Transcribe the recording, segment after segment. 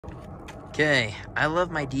Okay, I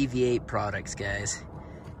love my Dv8 products, guys.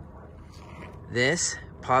 This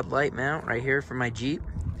pod light mount right here for my Jeep,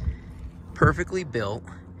 perfectly built.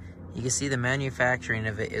 You can see the manufacturing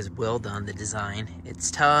of it is well done, the design. It's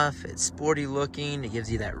tough, it's sporty looking, it gives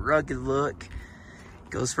you that rugged look. It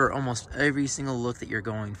goes for almost every single look that you're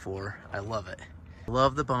going for. I love it.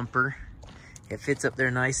 Love the bumper. It fits up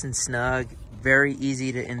there nice and snug, very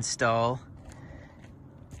easy to install.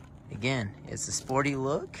 Again, it's a sporty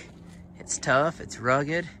look. It's tough, it's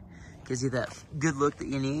rugged, gives you that good look that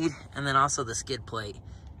you need. And then also the skid plate.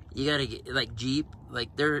 You gotta get, like Jeep,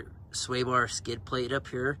 like their sway bar skid plate up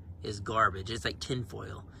here is garbage. It's like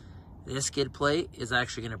tinfoil. This skid plate is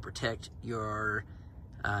actually gonna protect your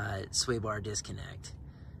sway bar disconnect.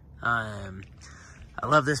 I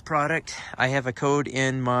love this product. I have a code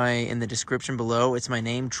in the description below. It's my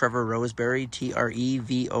name, Trevorroesbery,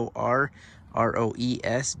 Trevorroesbery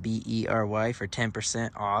for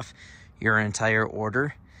 10% off your entire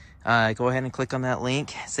order. Go ahead and click on that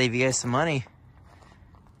link, save you guys some money.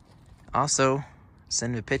 Also,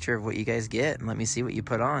 send me a picture of what you guys get and let me see what you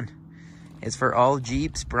put on. It's for all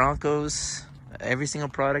Jeeps, Broncos, every single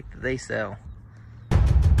product that they sell.